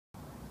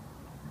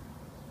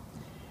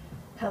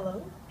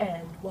Hello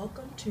and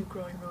welcome to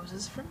Growing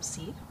Roses from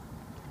Seed.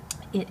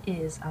 It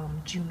is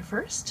June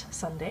 1st,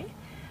 Sunday,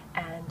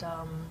 and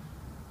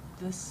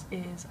this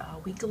is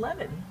week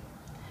 11.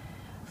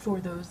 For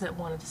those that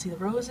wanted to see the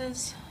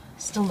roses,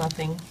 still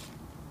nothing.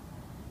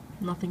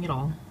 Nothing at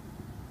all,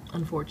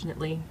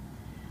 unfortunately.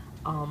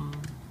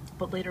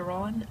 But later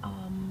on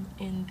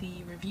in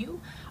the review,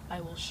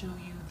 I will show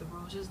you the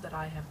roses that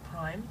I have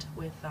primed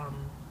with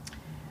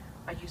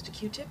I used a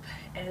Q-tip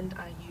and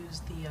I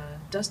used the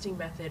dusting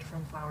method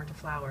from flower to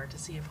flower to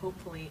see if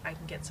hopefully I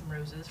can get some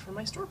roses from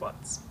my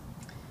store-boughts.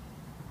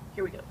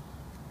 Here we go.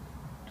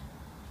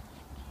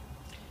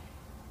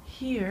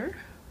 Here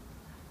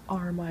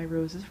are my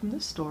roses from the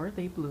store.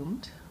 They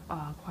bloomed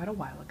quite a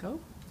while ago.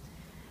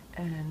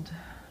 And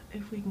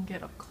if we can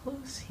get up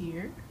close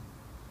here,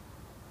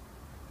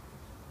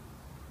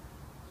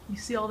 you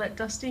see all that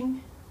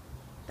dusting?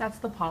 That's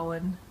the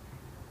pollen.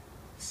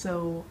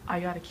 So I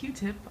got a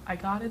Q-tip, I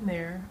got in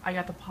there, I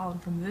got the pollen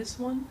from this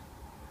one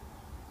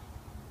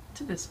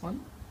to this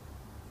one,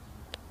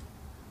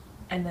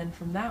 and then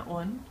from that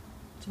one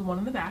to the one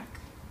in the back,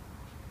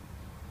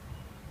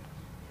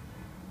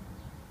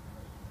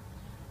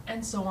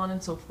 and so on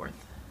and so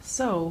forth.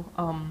 So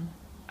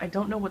I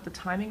don't know what the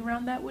timing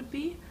around that would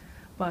be,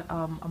 but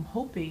I'm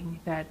hoping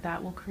that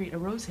that will create a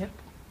rose hip,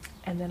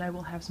 and then I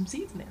will have some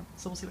seeds in there.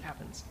 So we'll see what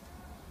happens.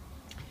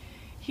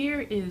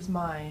 Here is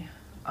my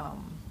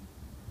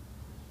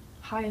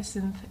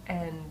hyacinth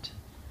and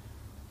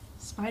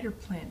spider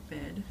plant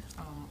bed.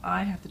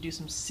 I have to do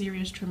some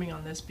serious trimming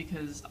on this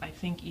because I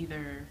think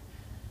either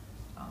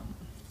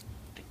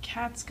the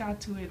cats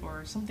got to it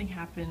or something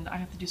happened. I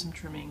have to do some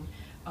trimming.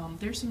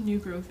 There's some new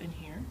growth in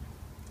here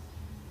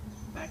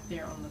back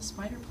there on the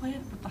spider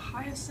plant, but the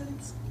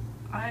hyacinths,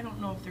 I don't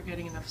know if they're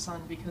getting enough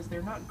sun because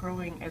they're not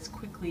growing as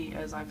quickly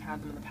as I've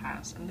had them in the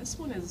past. And this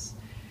one is,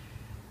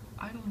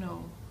 I don't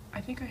know,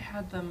 I think I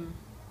had them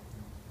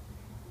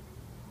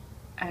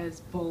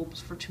as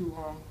bulbs for too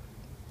long.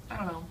 I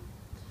don't know.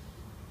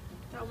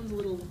 That one's a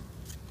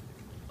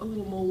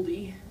little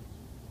moldy.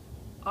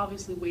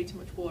 Obviously way too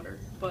much water,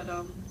 but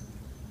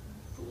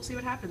we'll see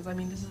what happens. I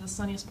mean, this is the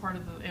sunniest part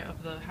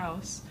of the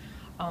house,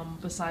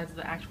 besides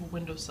the actual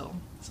windowsill.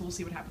 So we'll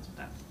see what happens with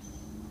that.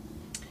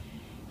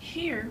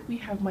 Here we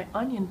have my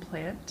onion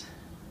plant,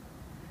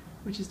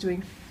 which is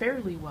doing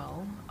fairly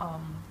well.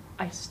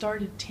 I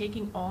started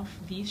taking off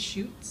these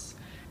shoots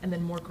and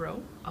then more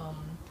grow.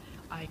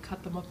 I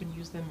cut them up and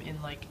use them in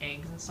like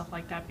eggs and stuff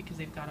like that because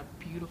they've got a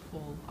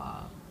beautiful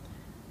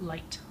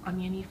light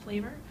oniony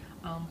flavor,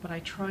 but I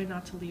try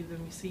not to leave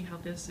them. You see how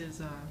this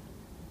is,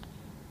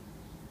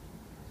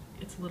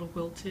 it's a little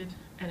wilted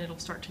and it'll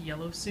start to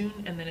yellow soon,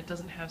 and then it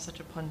doesn't have such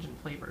a pungent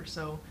flavor,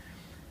 so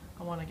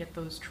I want to get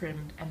those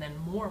trimmed, and then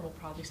more will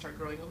probably start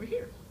growing over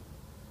here.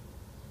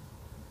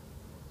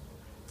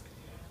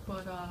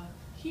 But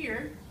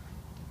here,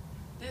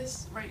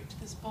 this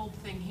bulb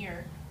thing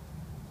here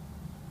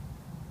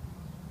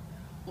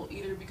will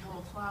either become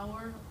a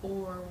flower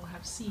or will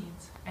have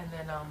seeds, and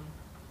then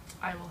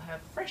I will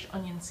have fresh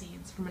onion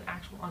seeds from an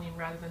actual onion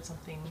rather than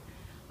something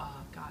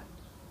got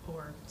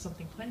or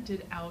something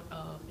planted out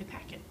of a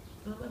packet.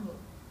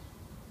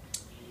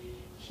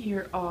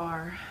 Here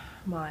are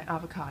my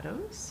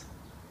avocados,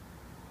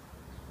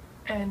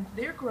 and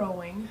they're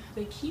growing.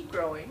 They keep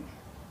growing.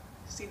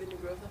 See the new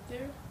growth up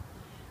there?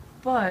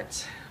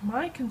 But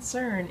my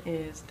concern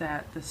is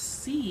that the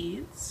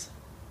seeds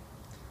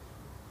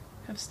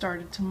have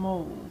started to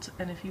mold,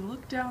 and if you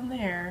look down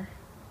there,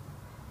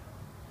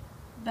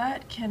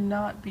 that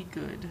cannot be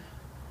good.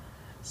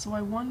 So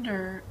I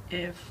wonder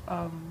if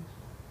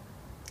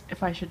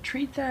I should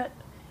treat that,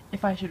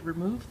 if I should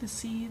remove the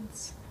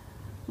seeds.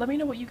 Let me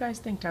know what you guys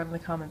think down in the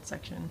comments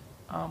section.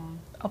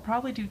 I'll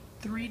probably do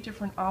 3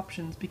 different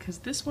options because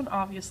this one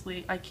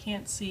obviously I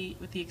can't see,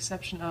 with the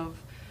exception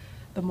of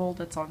the mold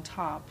that's on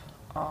top,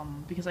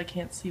 because I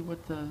can't see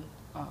what the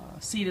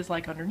seed is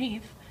like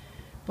underneath,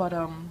 but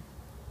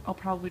I'll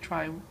probably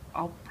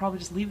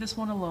just leave this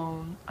one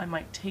alone. I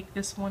might take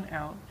this one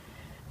out,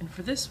 and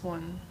for this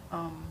one,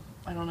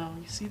 I don't know,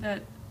 you see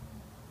that?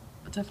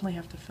 I'll definitely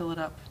have to fill it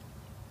up.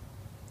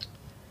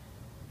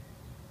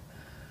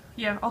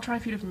 Yeah, I'll try a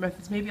few different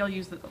methods. Maybe I'll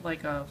use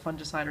like a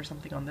fungicide or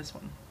something on this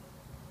one.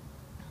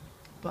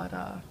 But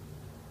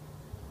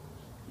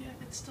yeah,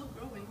 it's still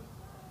growing.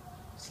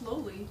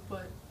 Slowly,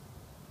 but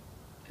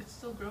it's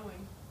still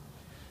growing.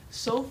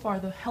 So far,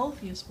 the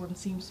healthiest one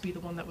seems to be the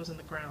one that was in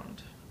the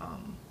ground.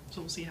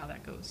 So we'll see how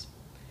that goes.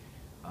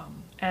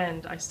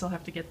 And I still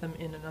have to get them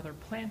in another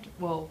planter.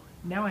 Well,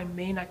 now I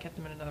may not get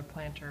them in another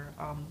planter.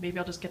 Maybe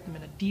I'll just get them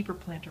in a deeper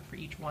planter for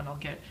each one. I'll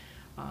get,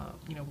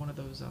 you know, one of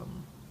those,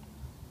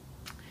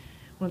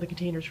 one of the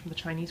containers from the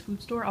Chinese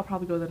food store. I'll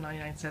probably go to the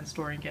 99-cent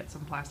store and get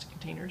some plastic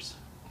containers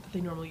that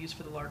they normally use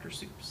for the larger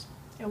soups.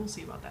 Yeah, we'll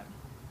see about that.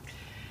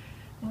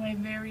 My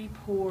very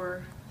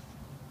poor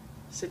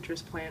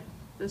citrus plant.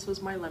 This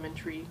was my lemon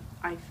tree.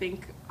 I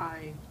think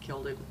I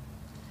killed it.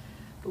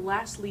 The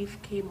last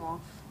leaf came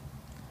off,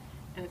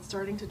 and it's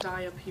starting to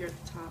die up here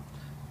at the top.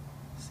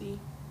 See?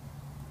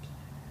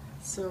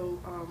 So,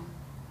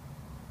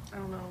 I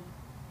don't know.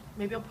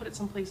 Maybe I'll put it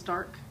someplace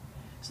dark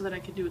so that I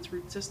can do its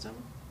root system,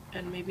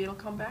 and maybe it'll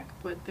come back,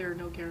 but there are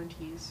no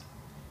guarantees.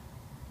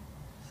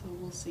 So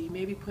we'll see.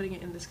 Maybe putting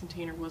it in this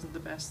container wasn't the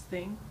best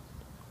thing.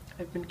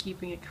 I've been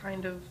keeping it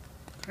kind of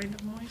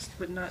moist,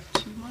 but not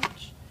too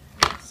much.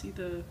 See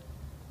the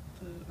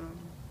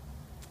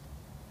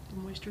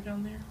moisture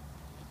down there?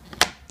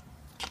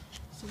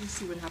 So we'll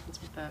see what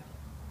happens with that.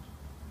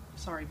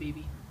 Sorry,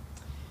 baby.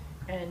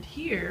 And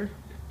here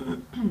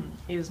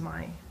is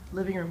my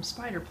living room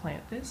spider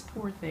plant. This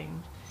poor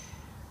thing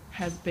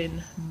has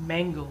been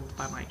mangled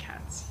by my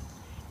cats.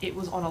 It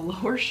was on a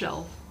lower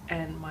shelf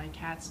and my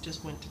cats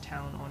just went to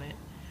town on it.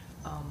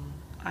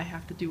 I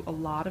have to do a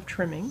lot of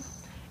trimming.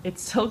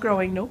 It's still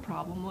growing, no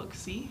problem. Look,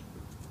 see?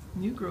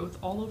 New growth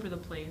all over the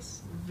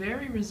place.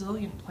 Very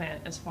resilient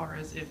plant as far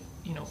as if,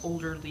 you know,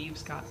 older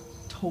leaves got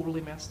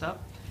totally messed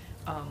up.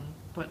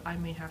 But I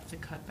may have to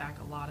cut back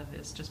a lot of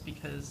this just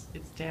because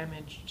it's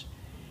damaged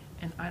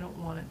and I don't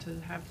want it to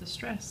have the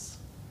stress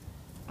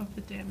of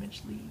the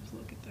damaged leaves.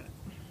 Look at that.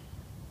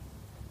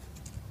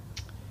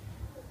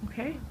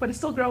 Okay, but it's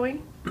still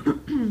growing.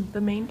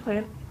 The main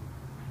plant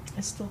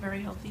is still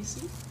very healthy,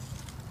 see?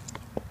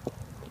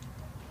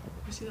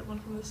 You see that one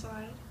from the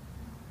side?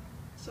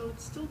 So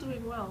it's still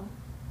doing well.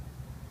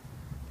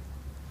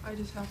 I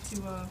just have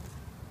to,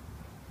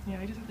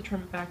 I just have to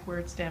trim it back where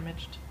it's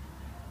damaged.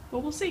 But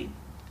we'll see.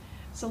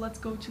 So let's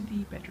go to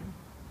the bedroom.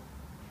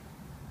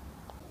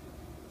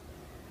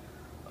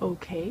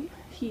 Okay,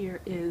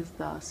 here is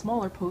the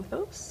smaller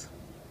pothos,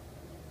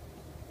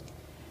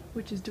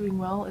 which is doing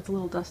well. It's a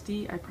little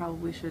dusty. I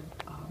probably should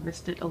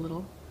mist it a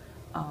little.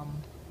 But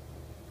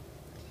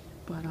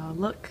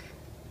look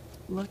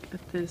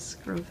at this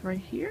growth right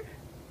here.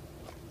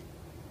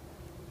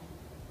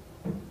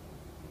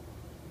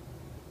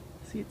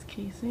 See its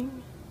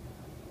casing?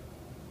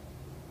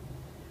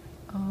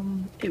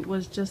 It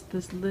was just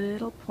this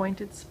little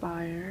pointed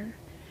spire,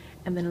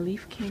 and then a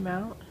leaf came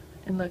out,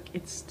 and look,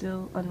 it's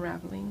still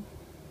unraveling.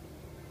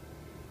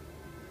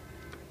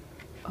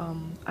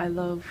 I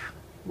love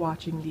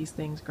watching these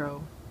things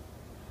grow.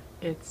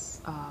 It's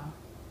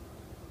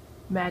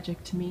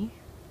magic to me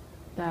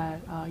that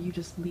you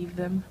just leave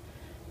them,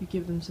 you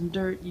give them some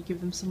dirt, you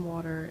give them some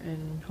water,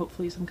 and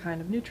hopefully some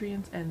kind of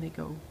nutrients, and they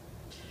go.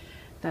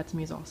 That to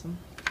me is awesome.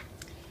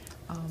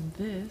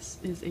 This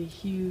is a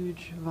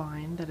huge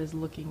vine that is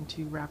looking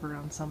to wrap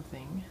around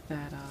something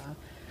that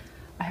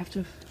I have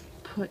to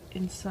put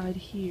inside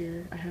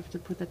here. I have to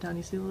put that down.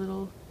 You see the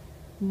little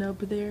nub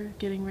there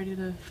getting ready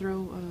to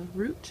throw a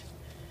root?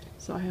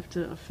 So I have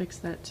to affix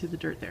that to the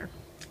dirt there.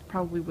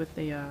 Probably with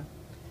a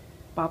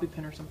bobby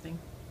pin or something.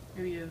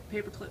 Maybe a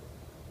paper clip.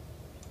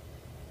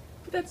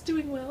 But that's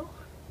doing well.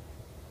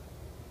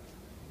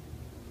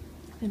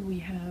 Then we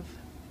have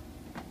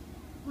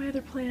my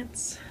other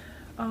plants.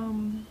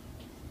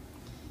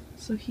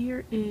 So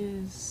here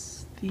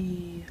is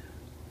the,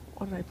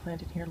 what did I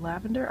plant in here?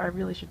 Lavender. I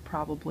really should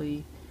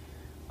probably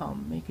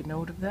make a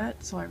note of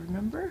that so I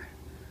remember.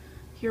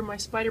 Here are my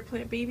spider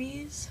plant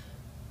babies.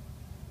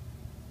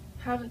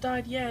 Haven't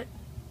died yet.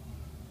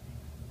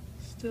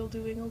 Still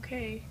doing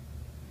okay.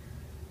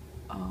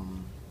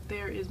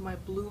 There is my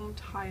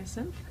bloomed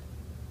hyacinth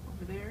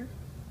over there.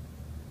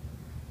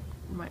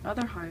 My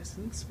other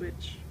hyacinths,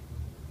 which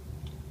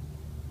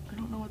I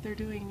don't know what they're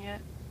doing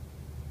yet.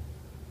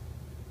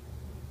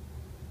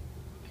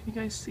 Can you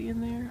guys see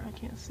in there? I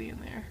can't see in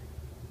there.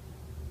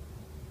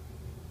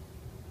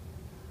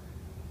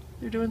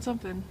 They're doing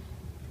something.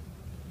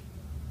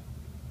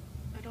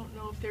 I don't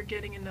know if they're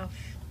getting enough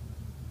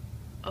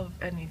of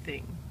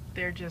anything.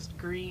 They're just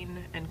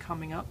green and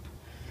coming up.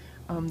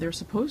 They're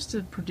supposed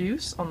to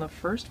produce on the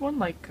first one,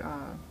 like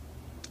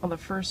on the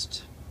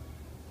first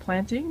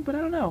planting, but I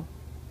don't know.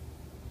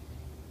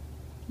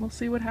 We'll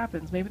see what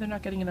happens. Maybe they're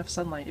not getting enough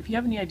sunlight. If you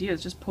have any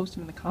ideas, just post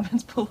them in the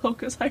comments below,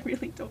 because I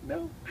really don't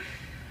know.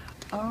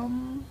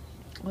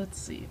 Let's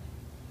see.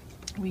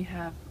 We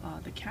have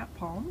the cat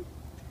palm,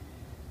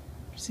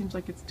 which seems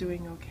like it's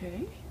doing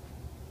okay.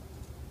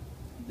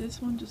 This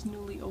one just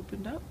newly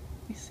opened up.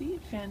 You see,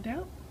 it fanned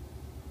out.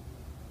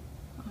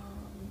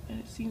 And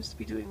it seems to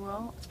be doing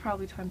well. It's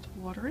probably time to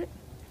water it.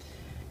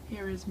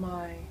 Here is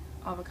my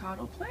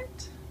avocado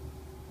plant.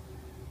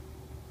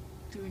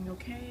 Doing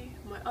okay.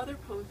 My other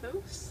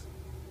pothos.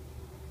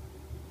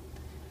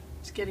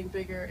 It's getting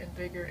bigger and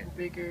bigger and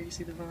bigger. You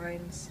see the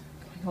vines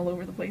going all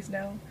over the place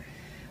now.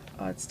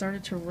 It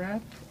started to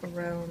wrap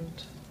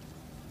around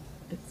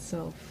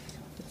itself,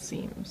 it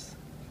seems.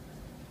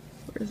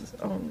 Where is this?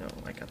 Oh no,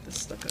 I got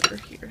this stuck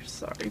under here.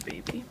 Sorry,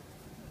 baby.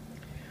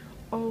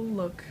 Oh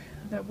look,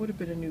 that would have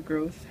been a new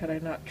growth had I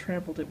not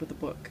trampled it with a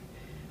book.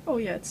 Oh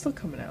yeah, it's still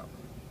coming out.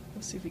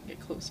 Let's see if we can get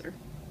closer.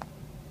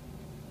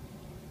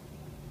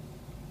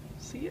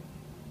 See it?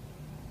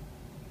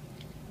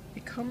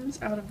 It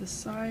comes out of the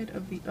side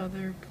of the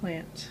other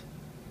plant,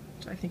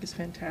 which I think is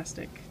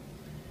fantastic.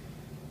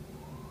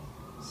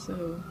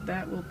 So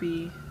that will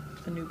be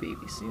a new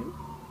baby soon.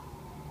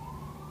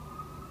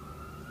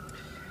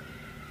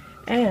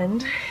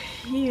 And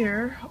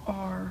here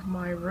are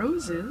my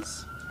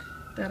roses.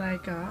 that I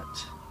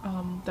got,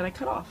 that I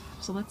cut off.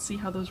 So let's see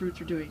how those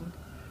roots are doing.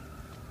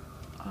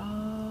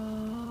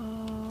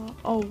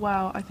 Oh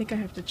wow, I think I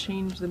have to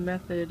change the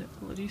method.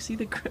 Well, do you see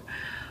the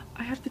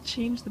I have to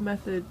change the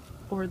method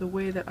or the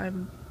way that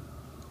I'm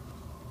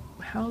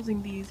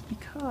housing these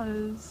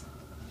because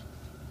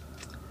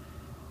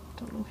I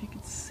don't know if you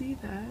can see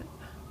that,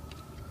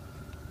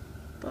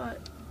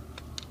 but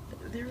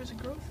there is a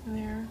growth in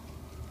there.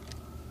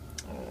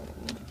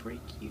 I'm gonna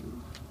break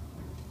you.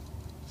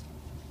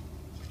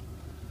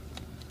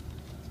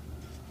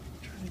 I'm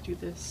trying to do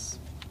this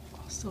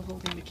while still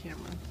holding the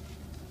camera.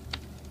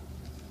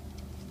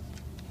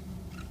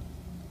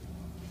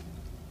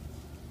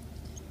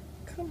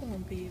 Come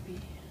on, baby.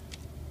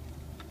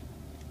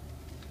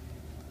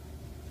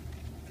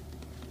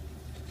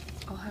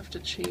 I'll have to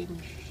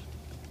change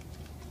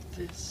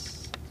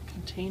this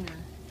container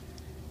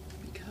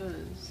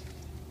because,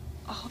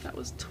 oh, that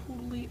was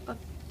totally a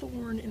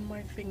thorn in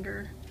my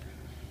finger.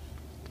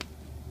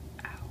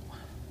 Ow.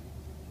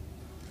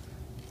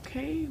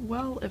 Okay,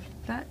 well, if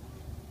that,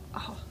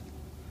 oh,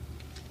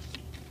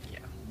 yeah,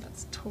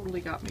 that's totally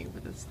got me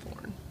with this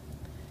thorn.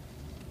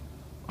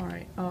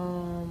 Alright,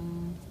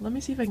 let me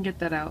see if I can get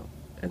that out,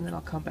 and then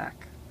I'll come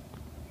back.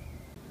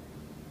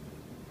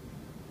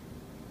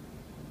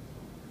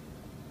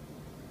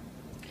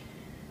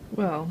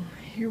 Well,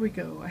 here we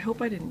go. I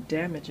hope I didn't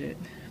damage it,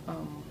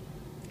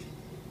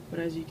 but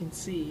as you can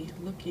see,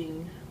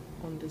 looking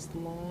on this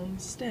long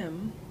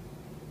stem,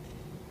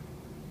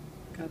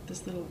 got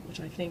this little, which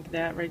I think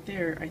that right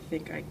there, I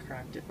think I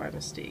cracked it by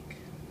mistake.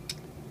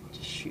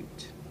 Just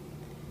shoot.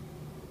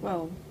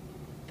 Well,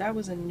 that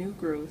was a new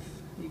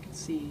growth, you can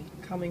see,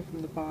 coming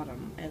from the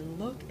bottom, and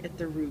look at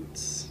the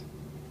roots.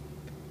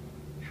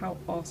 How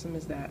awesome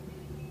is that?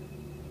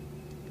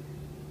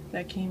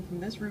 That came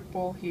from this root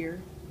ball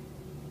here,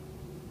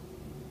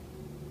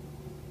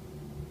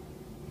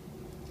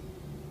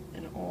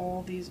 and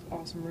all these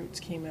awesome roots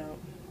came out.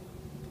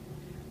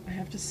 I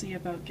have to see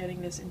about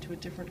getting this into a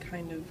different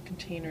kind of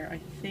container. I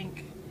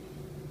think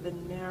the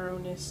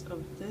narrowness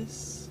of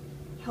this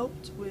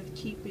helped with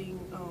keeping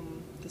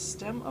the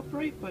stem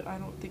upright, but I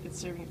don't think it's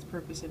serving its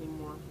purpose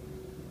anymore.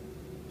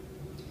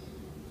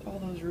 All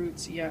those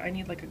roots, yeah, I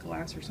need like a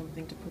glass or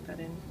something to put that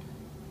in.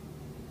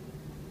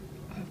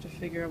 I'll have to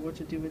figure out what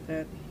to do with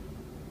that.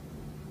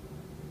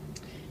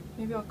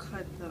 Maybe I'll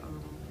cut the,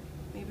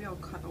 maybe I'll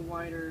cut a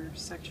wider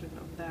section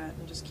of that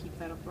and just keep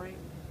that upright.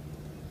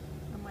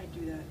 I might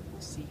do that,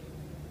 we'll see.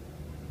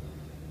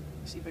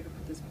 See if I can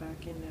put this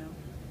back in now.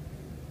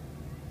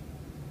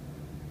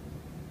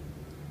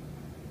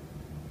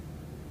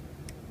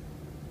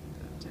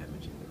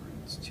 Damaging the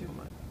roots too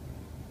much.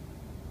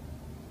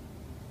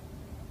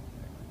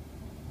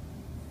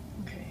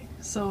 Okay,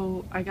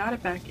 so I got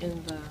it back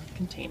in the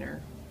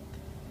container.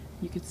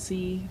 You could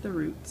see the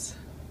roots,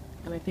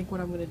 and I think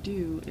what I'm going to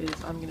do is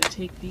I'm going to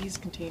take these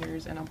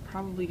containers and I'm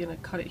probably going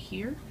to cut it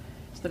here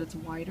so that it's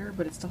wider,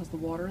 but it still has the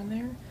water in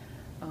there.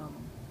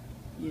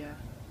 Yeah,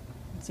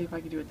 let's see if I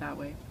can do it that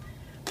way.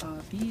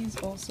 These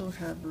also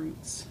have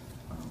roots.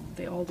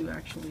 They all do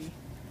actually.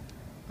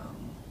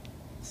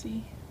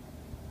 See?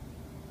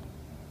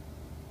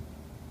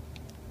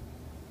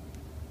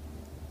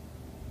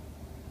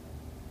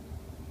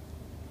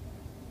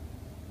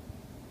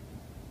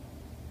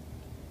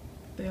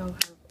 They all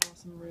have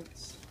awesome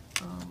roots.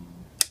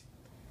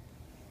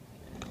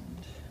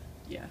 And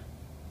yeah,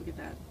 look at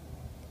that.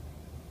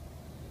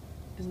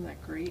 Isn't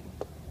that great?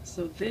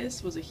 So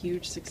this was a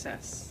huge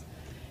success.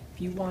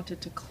 If you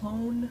wanted to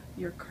clone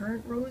your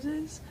current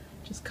roses,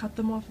 just cut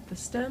them off at the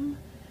stem.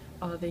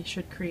 They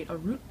should create a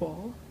root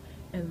ball,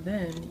 and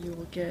then you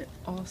will get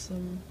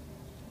awesome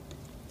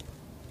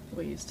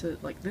ways to,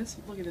 like this,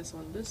 look at this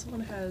one. This one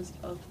has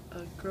a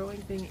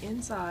growing thing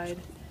inside.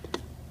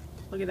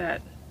 Look at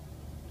that.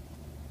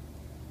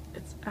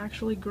 It's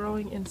actually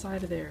growing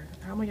inside of there.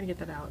 How am I gonna get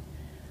that out?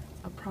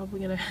 I'm probably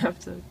gonna have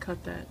to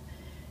cut that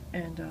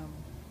and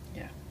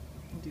yeah,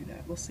 I'll do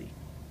that. We'll see.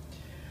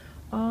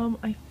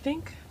 I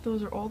think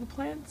those are all the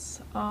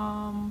plants.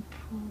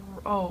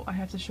 Oh, I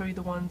have to show you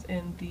the ones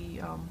in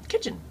the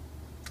kitchen.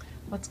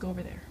 Let's go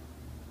over there.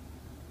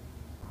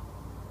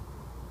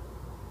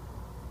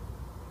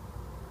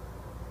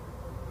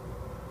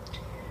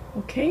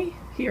 Okay,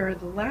 here are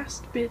the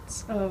last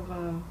bits of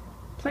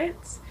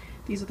plants.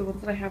 These are the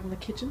ones that I have on the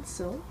kitchen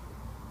sill.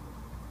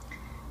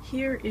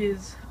 Here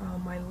is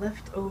my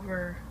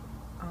leftover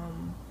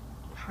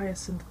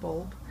hyacinth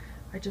bulb.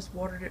 I just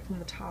watered it from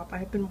the top. I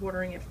have been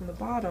watering it from the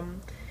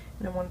bottom,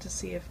 and I wanted to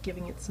see if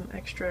giving it some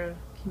extra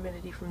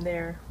humidity from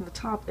there, from the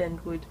top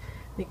end, would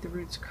make the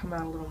roots come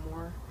out a little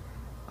more.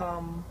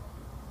 I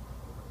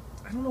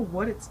don't know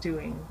what it's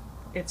doing.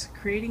 It's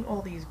creating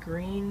all these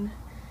green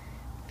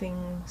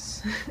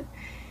things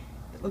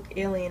that look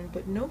alien,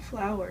 but no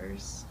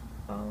flowers.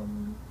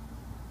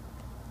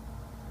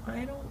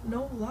 I don't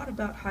know a lot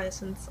about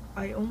hyacinths.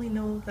 I only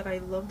know that I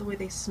love the way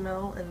they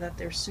smell and that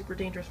they're super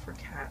dangerous for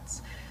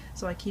cats,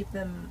 so I keep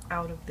them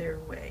out of their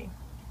way.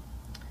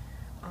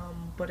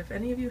 But if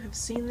any of you have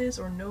seen this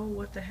or know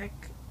what the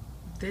heck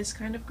this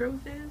kind of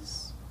growth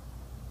is,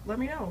 let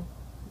me know.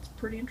 It's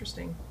pretty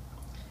interesting.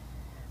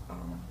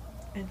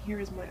 And here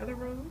is my other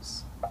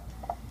rose,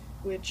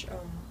 which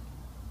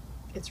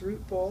its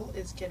root ball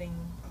is getting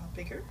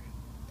bigger,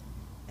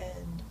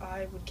 and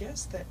I would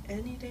guess that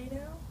any day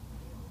now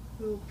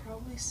we'll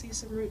probably see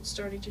some roots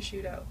starting to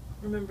shoot out.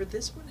 Remember,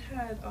 this one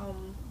had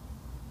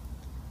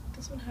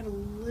a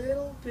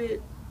little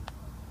bit.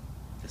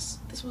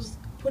 This was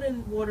put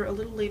in water a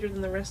little later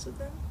than the rest of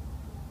them.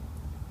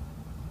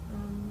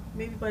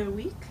 Maybe by a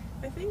week,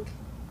 I think.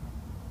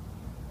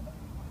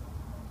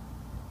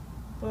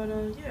 But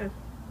yeah,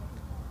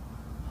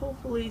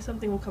 hopefully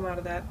something will come out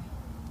of that.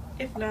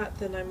 If not,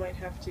 then I might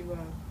have to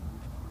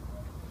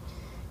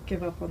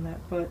give up on that.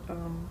 But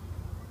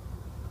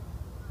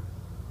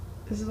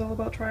this is all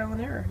about trial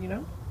and error, you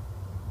know?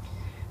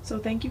 So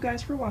thank you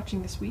guys for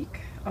watching this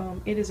week.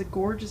 It is a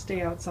gorgeous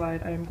day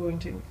outside. I am going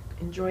to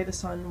enjoy the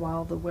sun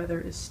while the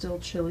weather is still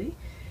chilly,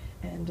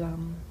 and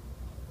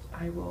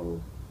I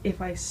will,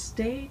 if I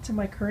stay to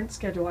my current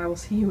schedule, I will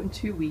see you in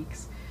 2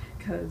 weeks,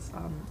 because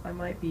I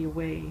might be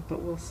away,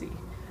 but we'll see.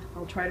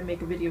 I'll try to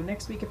make a video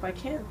next week. If I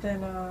can't,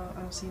 then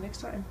I'll see you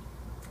next time.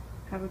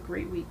 Have a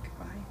great week.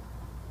 Bye.